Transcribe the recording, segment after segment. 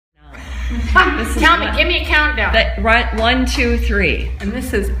Give me a countdown. Right, 1, 2, 3. And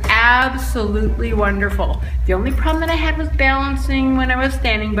this is absolutely wonderful. The only problem that I had was balancing when I was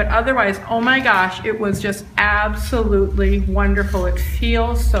standing, but otherwise, oh my gosh, it was just absolutely wonderful. It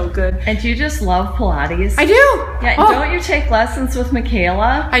feels so good. And do you just love Pilates? I do. Yeah, don't you take lessons with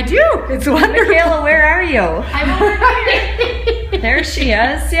Michaela? I do. It's wonderful. Michaela, where are you? I'm over here. There she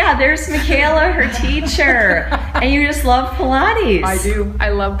is. Yeah, there's Michaela, her teacher. And you just love Pilates. I do. I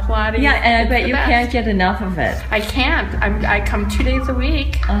love Pilates. Yeah, and I bet you can't get enough of it. I can't. I come 2 days a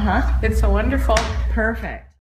week. Uh-huh. It's so wonderful. Perfect.